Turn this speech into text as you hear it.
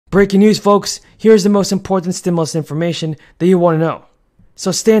Breaking news, folks. Here's the most important stimulus information that you want to know.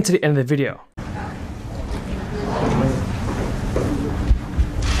 So stay until the end of the video.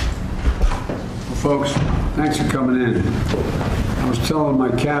 Well, folks, thanks for coming in. I was telling my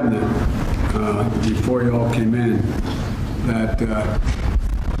cabinet before you all came in that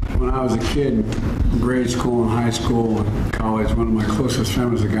when I was a kid in grade school and high school and college, one of my closest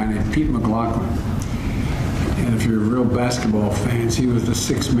friends was a guy named Pete McLaughlin. And if you're real basketball fans, he was the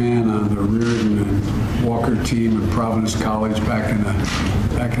sixth man on the Reardon and Walker team at Providence College back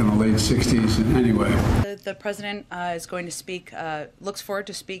in the late 60s. And anyway. The president is going to speak, looks forward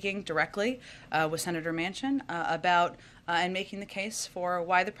to speaking directly with Senator Manchin about and making the case for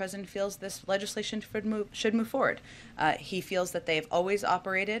why the president feels this legislation should move forward. He feels that they have always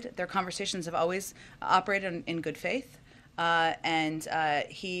operated, their conversations have always operated in good faith. And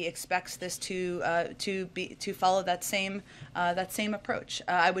he expects this to follow that same approach.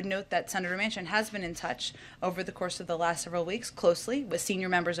 I would note that Senator Manchin has been in touch over the course of the last several weeks closely with senior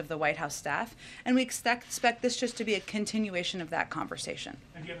members of the White House staff, and we expect this just to be a continuation of that conversation.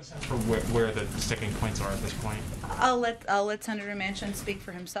 And do you have a sense for where the sticking points are at this point? I'll let Senator Manchin speak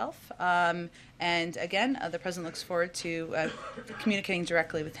for himself. And again, the president looks forward to communicating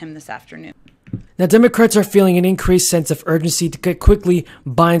directly with him this afternoon. Now, Democrats are feeling an increased sense of urgency to get quickly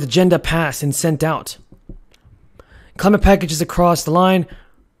Biden's agenda passed and sent out. Climate packages across the line.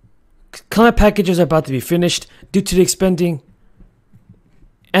 Climate packages are about to be finished due to the expending,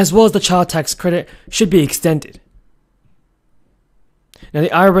 as well as the child tax credit should be extended. Now, the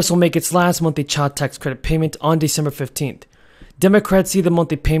IRS will make its last monthly child tax credit payment on December 15th. Democrats see the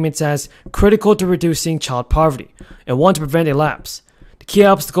monthly payments as critical to reducing child poverty and want to prevent a lapse. The key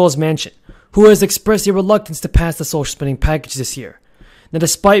obstacle is Manchin, who has expressed a reluctance to pass the social spending package this year. Now,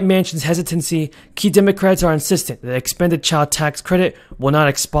 despite Manchin's hesitancy, key Democrats are insistent that the expended child tax credit will not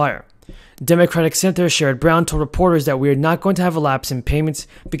expire. Democratic Senator Sherrod Brown told reporters that we are not going to have a lapse in payments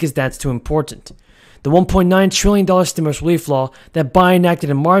because that's too important. The $1.9 trillion stimulus relief law that Biden enacted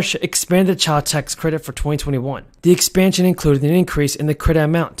in March expanded the child tax credit for 2021. The expansion included an increase in the credit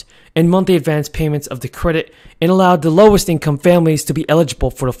amount and monthly advance payments of the credit and allowed the lowest income families to be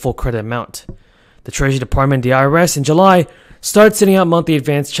eligible for the full credit amount. The Treasury Department and the IRS in July started sending out monthly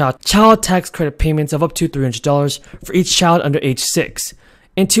advance child tax credit payments of up to $300 for each child under age 6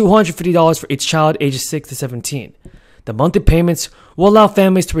 and $250 for each child ages 6 to 17. The monthly payments will allow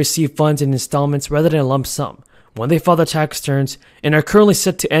families to receive funds in installments rather than a lump sum when they file their tax returns and are currently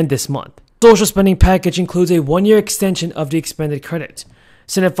set to end this month. The social spending package includes a one-year extension of the expended credit.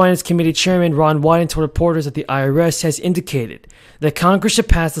 Senate Finance Committee Chairman Ron Wyden told reporters that the IRS has indicated that Congress should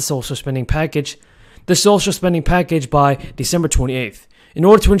pass the social spending package by December 28th in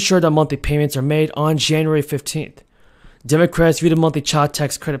order to ensure that monthly payments are made on January 15th. Democrats view the monthly child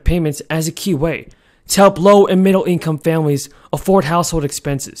tax credit payments as a key way to help low and middle income families afford household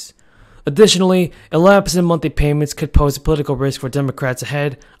expenses. Additionally, a lapse in monthly payments could pose a political risk for Democrats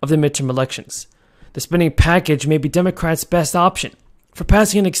ahead of the midterm elections. The spending package may be Democrats' best option for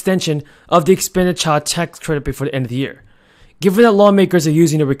passing an extension of the expanded child tax credit before the end of the year, given that lawmakers are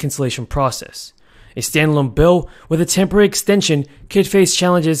using the reconciliation process. A standalone bill with a temporary extension could face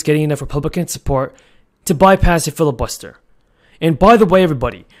challenges getting enough Republican support to bypass a filibuster. And by the way,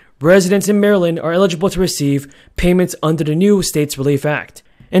 everybody, residents in Maryland are eligible to receive payments under the new States Relief Act,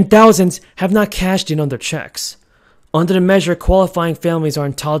 and thousands have not cashed in on their checks. Under the measure, qualifying families are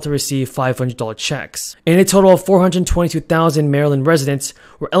entitled to receive $500 checks, and a total of 422,000 Maryland residents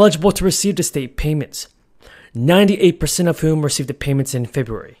were eligible to receive the state payments, 98% of whom received the payments in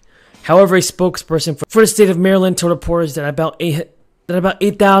February. However, a spokesperson for the state of Maryland told reporters that about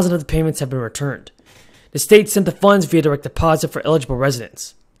 8,000 of the payments have been returned. The state sent the funds via direct deposit for eligible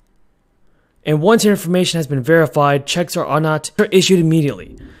residents. And once your information has been verified, checks are not issued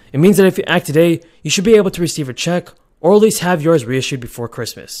immediately. It means that if you act today, you should be able to receive a check or at least have yours reissued before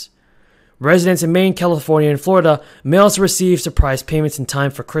Christmas. Residents in Maine, California, and Florida may also receive surprise payments in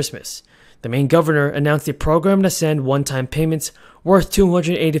time for Christmas. The Maine governor announced a program to send one-time payments worth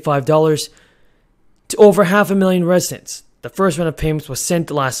 $285 to over 500,000 residents. The first round of payments was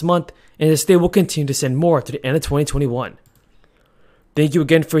sent last month, and the state will continue to send more to the end of 2021. Thank you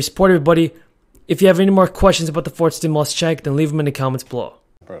again for your support, everybody. If you have any more questions about the fourth stimulus check, then leave them in the comments below.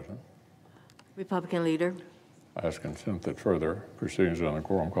 President. Republican leader. I ask consent that further proceedings on the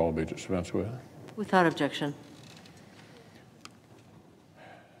quorum call be dispensed with. Without objection.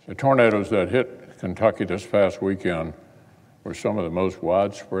 The tornadoes that hit Kentucky this past weekend were some of the most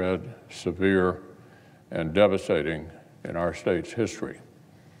widespread, severe, and devastating in our state's history.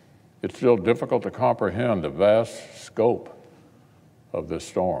 It's still difficult to comprehend the vast scope of this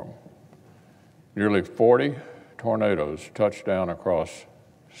storm. Nearly 40 tornadoes touched down across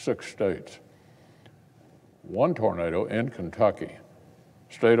 6 states. One tornado in Kentucky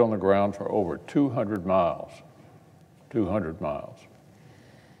stayed on the ground for over 200 miles. 200 miles.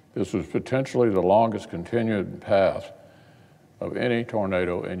 This was potentially the longest continued path of any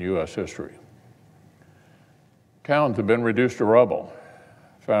tornado in U.S. history. Towns have been reduced to rubble.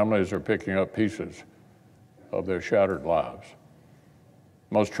 Families are picking up pieces of their shattered lives.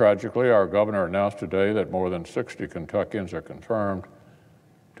 Most tragically, our governor announced today that more than 60 Kentuckians are confirmed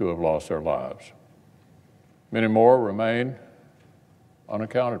to have lost their lives. Many more remain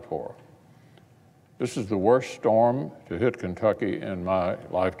unaccounted for. This is the worst storm to hit Kentucky in my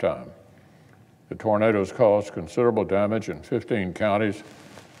lifetime. The tornadoes caused considerable damage in 15 counties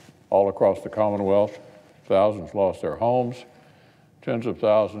all across the Commonwealth. Thousands lost their homes. Tens of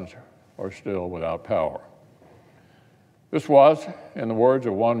thousands are still without power. This was, in the words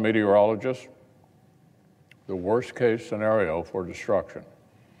of one meteorologist, the worst-case scenario for destruction.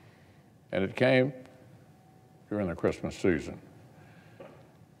 And it came during the Christmas season.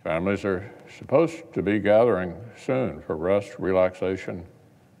 Families are supposed to be gathering soon for rest, relaxation,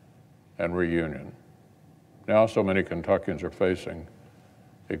 and reunion. Now so many Kentuckians are facing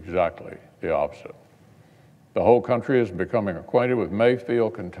exactly the opposite. The whole country is becoming acquainted with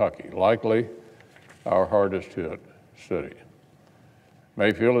Mayfield, Kentucky, likely our hardest hit city.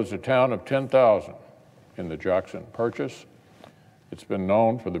 Mayfield is a town of 10,000 in the Jackson Purchase. It's been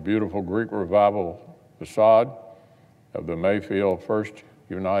known for the beautiful Greek Revival facade of the Mayfield First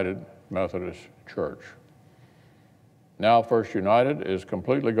United Methodist Church. Now First United is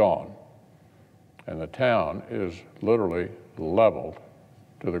completely gone, and the town is literally leveled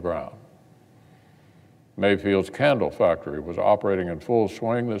to the ground. Mayfield's candle factory was operating in full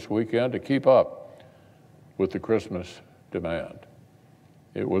swing this weekend to keep up with the Christmas demand.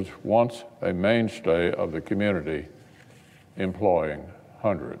 It was once a mainstay of the community, employing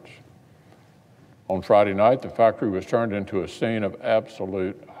hundreds. On Friday night, the factory was turned into a scene of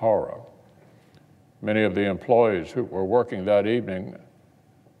absolute horror. Many of the employees who were working that evening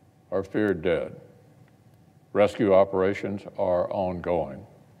are feared dead. Rescue operations are ongoing.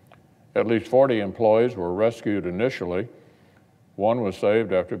 At least 40 employees were rescued initially. One was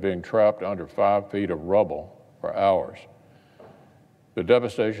saved after being trapped under 5 feet of rubble for hours. The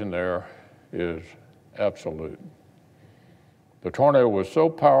devastation there is absolute. The tornado was so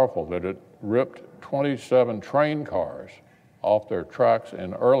powerful that it ripped 27 train cars off their tracks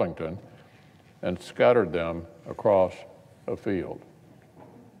in Arlington and scattered them across a field.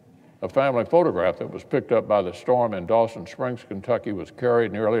 A family photograph that was picked up by the storm in Dawson Springs, Kentucky, was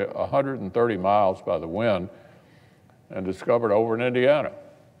carried nearly 130 miles by the wind and discovered over in Indiana.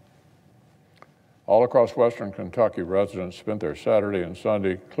 All across western Kentucky, residents spent their Saturday and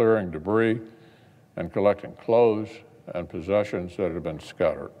Sunday clearing debris and collecting clothes and possessions that had been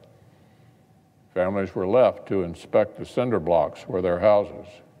scattered. Families were left to inspect the cinder blocks where their houses